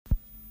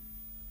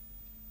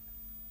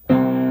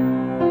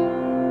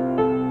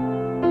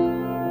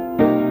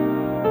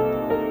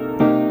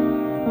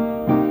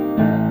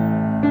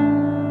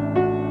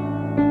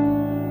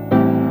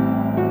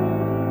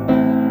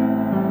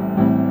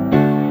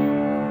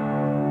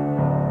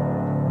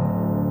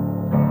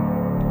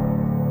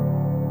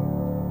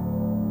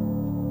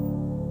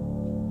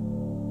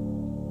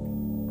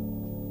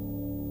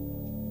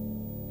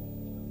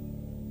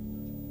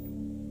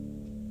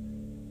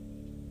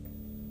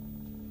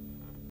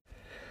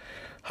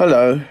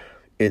Hello,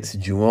 it's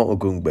Juwon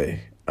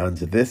Ogungbe, and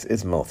this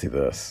is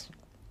Multiverse.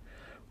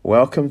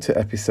 Welcome to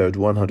episode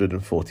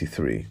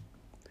 143.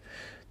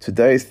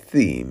 Today's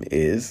theme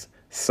is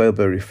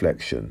sober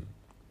reflection.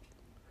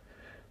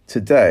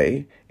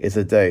 Today is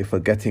a day for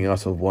getting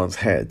out of one's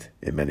head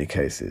in many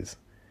cases.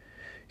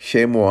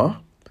 Chez moi,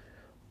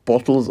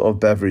 bottles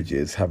of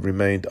beverages have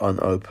remained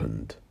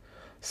unopened.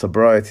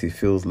 Sobriety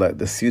feels like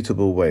the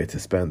suitable way to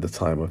spend the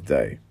time of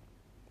day.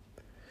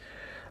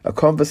 A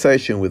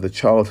conversation with a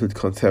childhood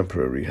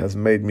contemporary has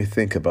made me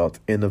think about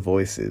inner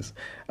voices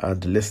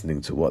and listening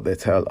to what they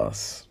tell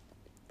us.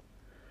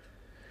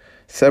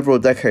 Several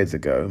decades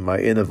ago, my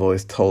inner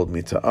voice told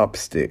me to up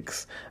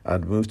sticks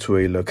and move to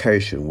a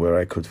location where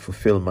I could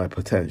fulfill my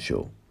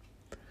potential.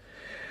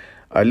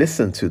 I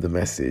listened to the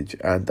message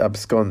and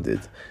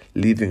absconded,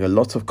 leaving a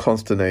lot of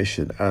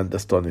consternation and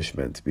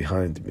astonishment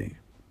behind me.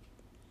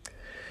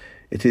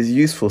 It is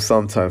useful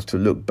sometimes to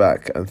look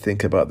back and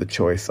think about the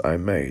choice I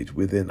made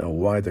within a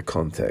wider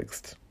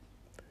context.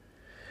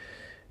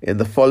 In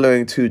the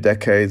following 2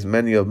 decades,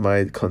 many of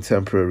my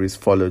contemporaries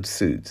followed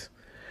suit.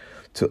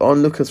 To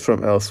onlookers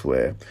from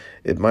elsewhere,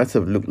 it might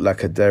have looked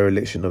like a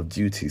dereliction of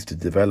duties to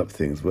develop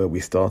things where we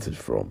started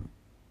from.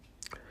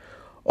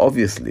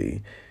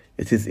 Obviously,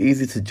 it is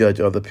easy to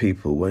judge other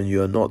people when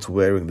you are not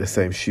wearing the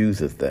same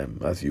shoes as them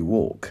as you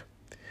walk.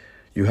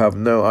 You have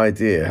no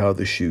idea how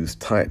the shoe's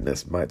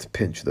tightness might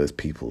pinch those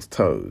people's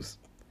toes.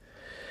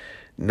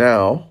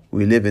 Now,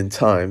 we live in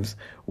times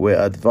where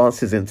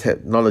advances in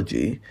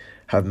technology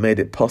have made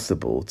it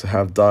possible to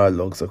have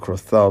dialogues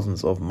across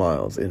thousands of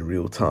miles in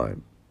real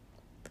time.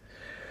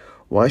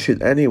 Why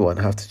should anyone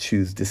have to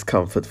choose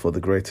discomfort for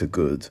the greater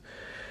good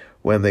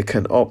when they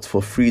can opt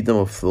for freedom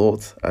of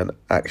thought and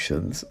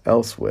actions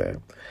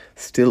elsewhere,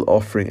 still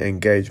offering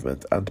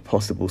engagement and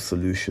possible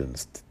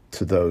solutions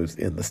to those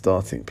in the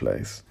starting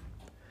place?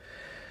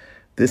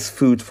 This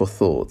food for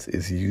thought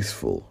is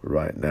useful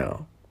right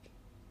now.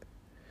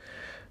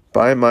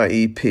 Buy my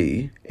EP,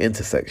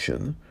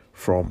 Intersection,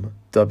 from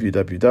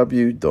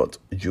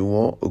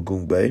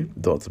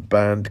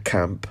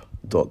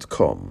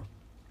www.juwonogungbe.bandcamp.com.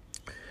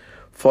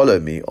 Follow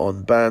me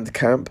on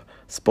Bandcamp,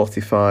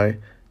 Spotify,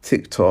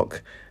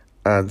 TikTok,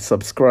 and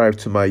subscribe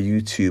to my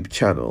YouTube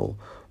channel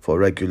for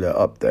regular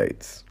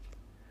updates.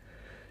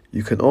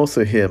 You can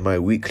also hear my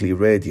weekly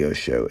radio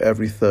show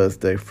every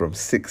Thursday from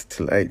 6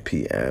 till 8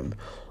 p.m.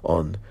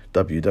 on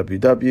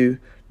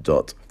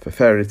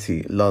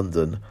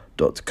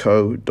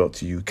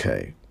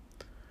www.feferitilondon.co.uk.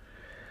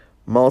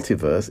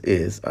 Multiverse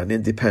is an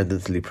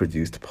independently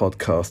produced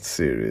podcast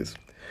series.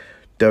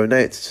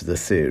 Donate to the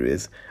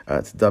series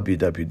at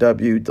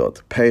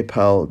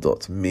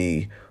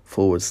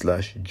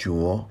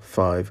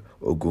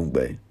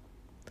www.paypal.me/Juwon5Ogungbe.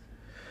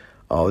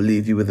 I'll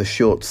leave you with a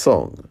short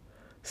song,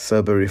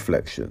 Sober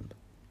Reflection.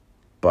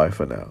 Bye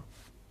for now.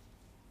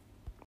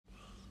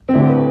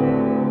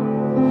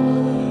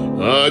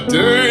 A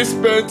day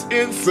spent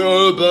in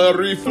sober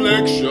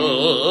reflection,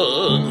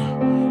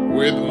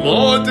 with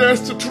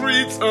modest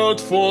treats out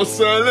for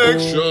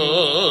selection,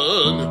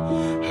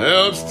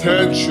 helps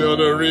tension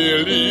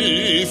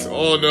release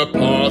on a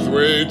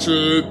pathway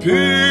to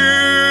peace,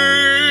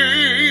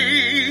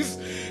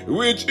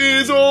 which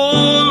is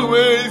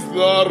always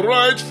the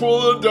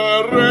rightful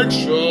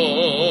direction.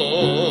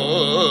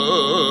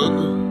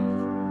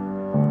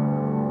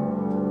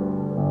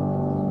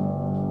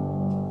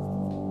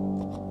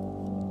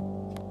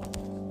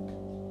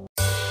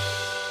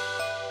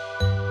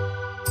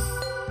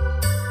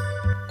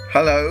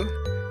 Hello,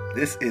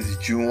 this is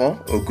Juwon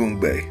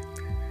Ogungbe.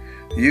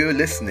 You're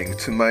listening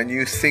to my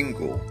new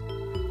single,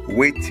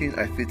 Waiting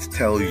I Fit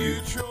Tell You.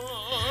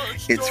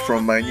 It's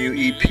from my new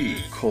EP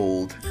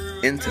called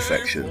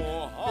Intersection.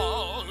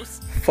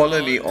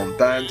 Follow me on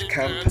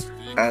Bandcamp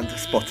and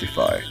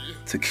Spotify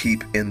to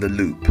keep in the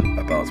loop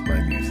about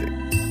my music.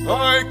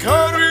 I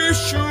carry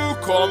you,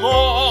 come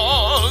on.